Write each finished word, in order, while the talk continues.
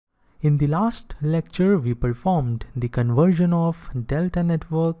In the last lecture, we performed the conversion of delta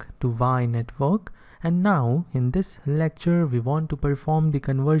network to Y network, and now in this lecture we want to perform the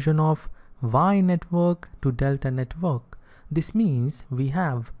conversion of Y network to delta network. This means we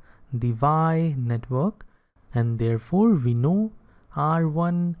have the Y network and therefore we know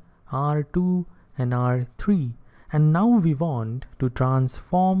R1, R2 and R3, and now we want to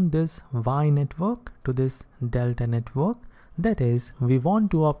transform this Y network to this delta network. That is, we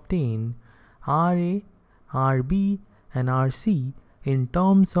want to obtain RA, RB and RC in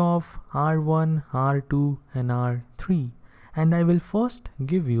terms of R1, R2 and R3. And I will first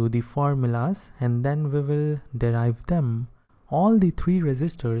give you the formulas and then we will derive them. All the three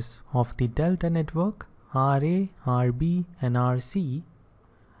resistors of the delta network, RA, RB and RC,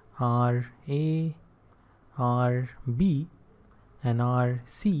 RA, RB and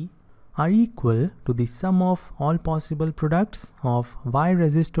RC, are equal to the sum of all possible products of Y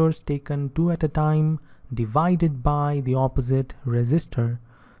resistors taken two at a time divided by the opposite resistor.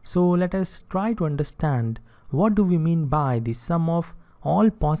 So let us try to understand what do we mean by the sum of all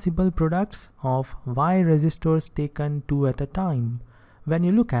possible products of Y resistors taken two at a time. When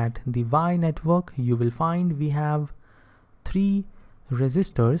you look at the Y network, you will find we have three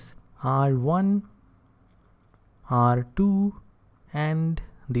resistors, R1, R2 and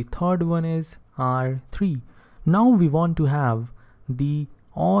the third one is R3. Now we want to have the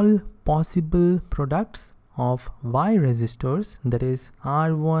all possible products of Y resistors, that is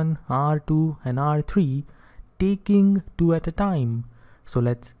R1, R2 and R3, taking two at a time. So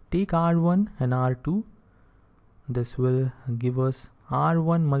let's take R1 and R2. This will give us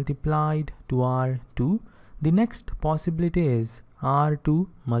R1 multiplied to R2. The next possibility is R2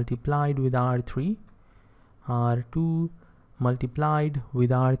 multiplied with R3, R2 multiplied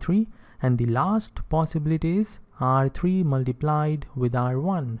with R3, and the last possibility is R3 multiplied with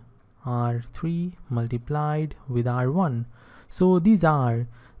R1, R3 multiplied with R1. So these are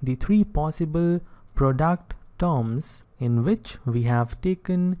the three possible product terms in which we have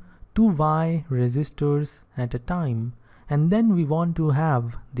taken two Y resistors at a time, and then we want to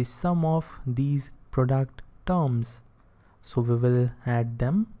have the sum of these product terms. So we will add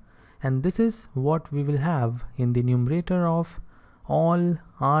them, and this is what we will have in the numerator of all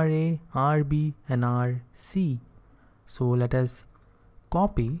RA, RB and RC. So let us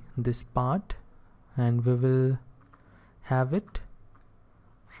copy this part and we will have it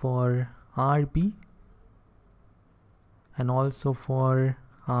for RB and also for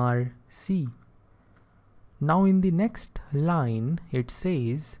RC. Now in the next line it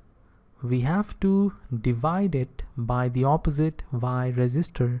says we have to divide it by the opposite Y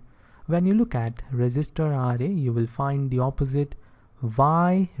resistor. When you look at resistor RA, you will find the opposite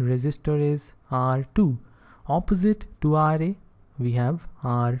Y resistor is R2. Opposite to RA, we have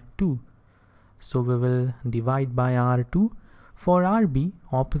R2. So we will divide by R2. For RB,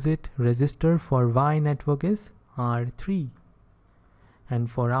 opposite resistor for Y network is R3.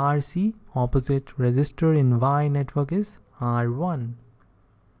 And for RC, opposite resistor in Y network is R1.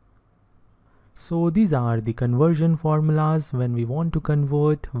 So these are the conversion formulas when we want to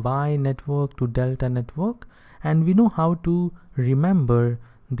convert Y network to delta network, and we know how to remember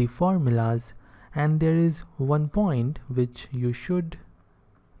the formulas. And there is one point which you should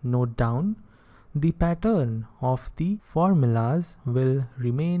note down. The pattern of the formulas will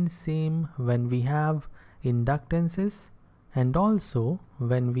remain same when we have inductances and also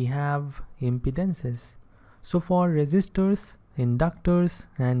when we have impedances. So for resistors, inductors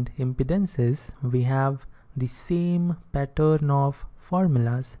and impedances, we have the same pattern of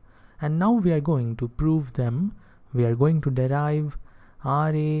formulas, and now we are going to prove them. We are going to derive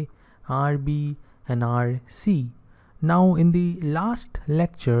RA, RB and RC. Now in the last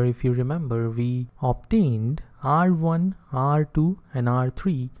lecture, if you remember, we obtained R1, R2 and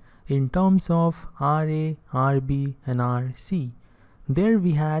R3 in terms of RA, RB and RC. There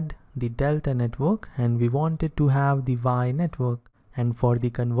we had the delta network and we wanted to have the Y network, and for the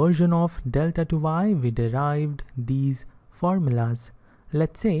conversion of delta to Y we derived these formulas.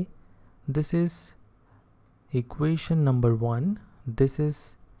 Let's say this is equation number 1, this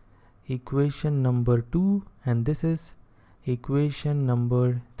is equation number 2 and this is equation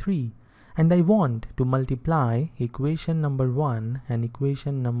number 3, and I want to multiply equation number 1 and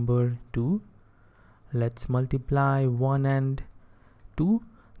equation number 2. Let's multiply 1 and 2.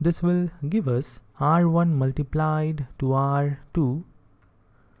 This will give us R1 multiplied to R2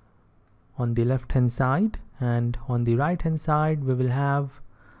 on the left hand side, and on the right hand side we will have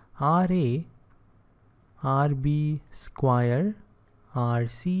RA, RB square,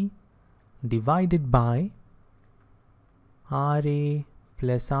 RC divided by RA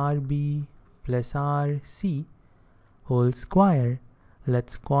plus RB plus RC whole square.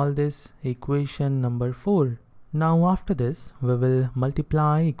 Let's call this equation number 4. Now after this, we will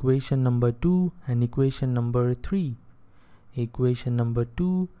multiply equation number 2 and equation number 3. Equation number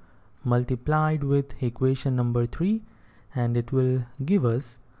 2 multiplied with equation number 3, and it will give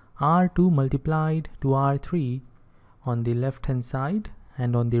us R2 multiplied to R3 on the left hand side,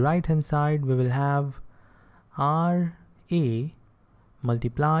 and on the right hand side we will have RA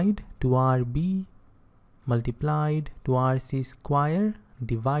multiplied to RB multiplied to RC square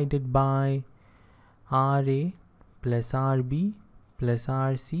divided by RA plus RB plus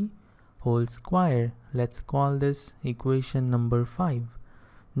RC whole square. Let's call this equation number 5.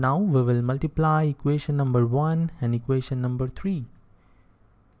 Now we will multiply equation number 1 and equation number 3.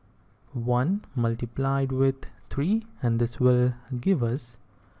 1 multiplied with 3, and this will give us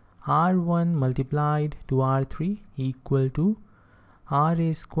R1 multiplied to R3 equal to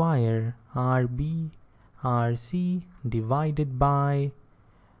RA square RB RC divided by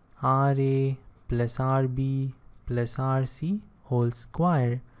RA plus RB plus RC whole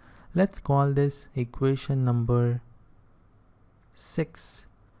square. Let's call this equation number 6.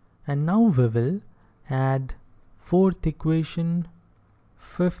 And now we will add 4th equation,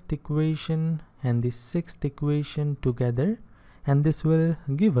 5th equation and the 6th equation together, and this will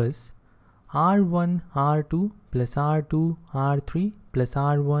give us R1 R2 plus R2 R3 plus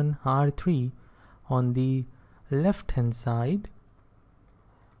R1 R3 on the left hand side,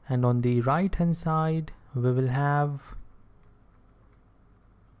 and on the right hand side we will have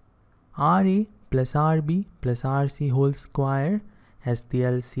RA plus RB plus RC whole square as the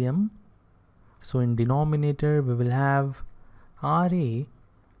LCM. So in denominator we will have RA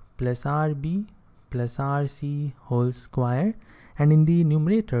plus RB plus RC whole square, and in the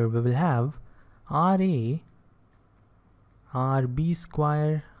numerator we will have RA RB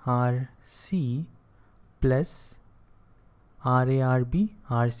square RC plus RA RB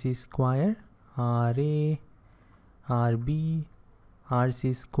RC square RA RB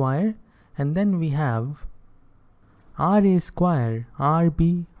RC square, and then we have RA square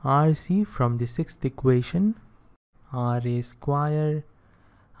RB RC from the 6th equation, RA square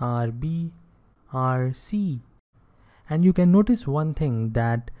RB RC. And you can notice one thing,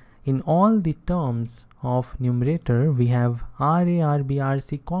 that in all the terms of numerator we have RA RB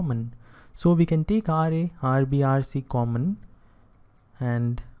RC common, so we can take RA RB RC common,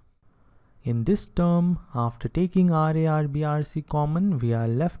 and in this term after taking RA RB RC common we are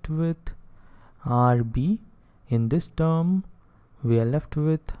left with RB, in this term we are left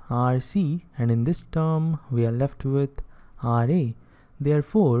with RC, and in this term we are left with RA.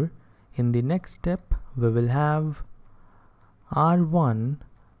 Therefore in the next step we will have R1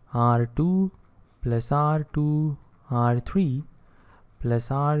 R2 plus R2 R3 plus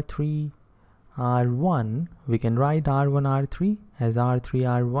R3 R1. We can write R1 R3 as R3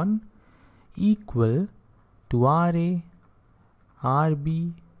 R1 equal to RA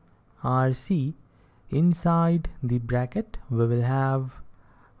RB RC. Inside the bracket we will have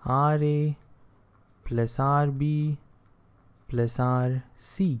RA plus RB plus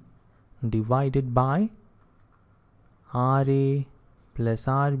RC divided by RA plus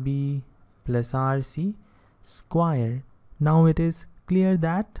RB plus RC square. Now it is clear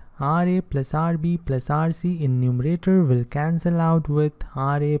that RA plus RB plus RC in numerator will cancel out with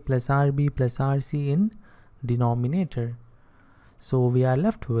RA plus RB plus RC in denominator. So we are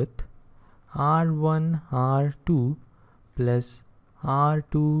left with R1 R2 plus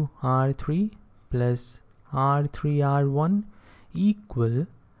R2 R3 plus R3 R1 equal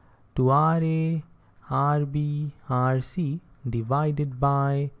to RA RB RC divided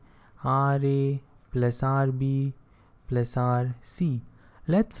by RA plus RB plus RC.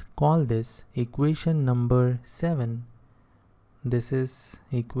 Let's call this equation number 7. This is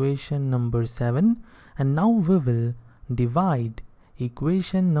equation number 7, and now we will divide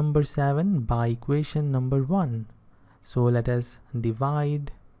equation number 7 by equation number 1. So let us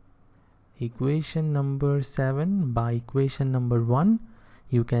divide equation number 7 by equation number 1.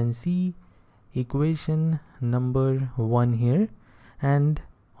 You can see equation number 1 here, and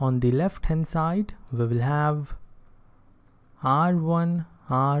on the left hand side we will have R1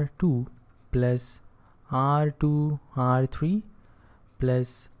 R2 plus R2 R3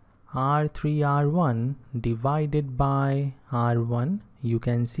 plus R3 R1 divided by R1. You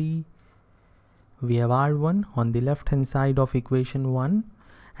can see we have R1 on the left hand side of equation 1,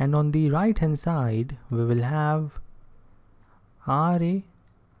 and on the right hand side we will have RA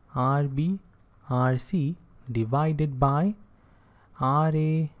RB RC divided by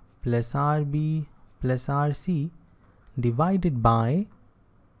RA plus RB plus RC divided by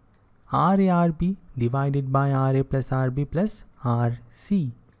RARB divided by RA plus RB plus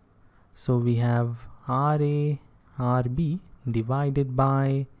RC. So we have RARB divided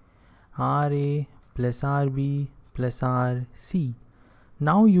by RA plus RB plus RC.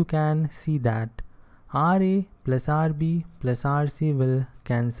 Now you can see that RA plus RB plus RC will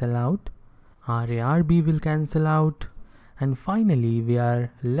cancel out, RARB will cancel out, and finally we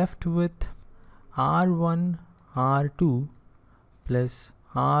are left with R1 R2 plus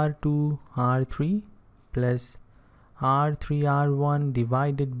R2 R3 plus R3 R1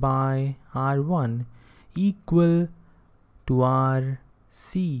 divided by R1 equal to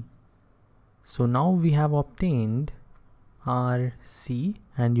RC. So now we have obtained RC,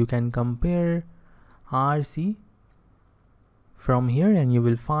 and you can compare RC from here and you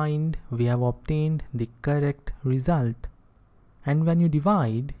will find we have obtained the correct result. And when you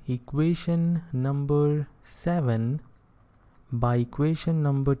divide equation number 7 by equation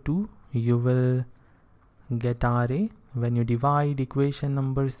number 2, you will get RA. When you divide equation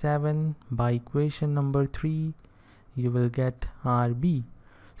number 7 by equation number 3, you will get RB.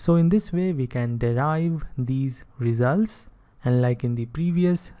 So in this way we can derive these results. And like in the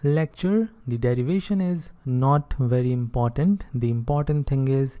previous lecture, the derivation is not very important. The important thing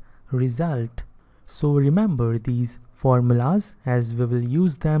is result. So remember these formulas as we will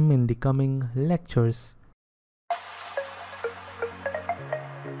use them in the coming lectures.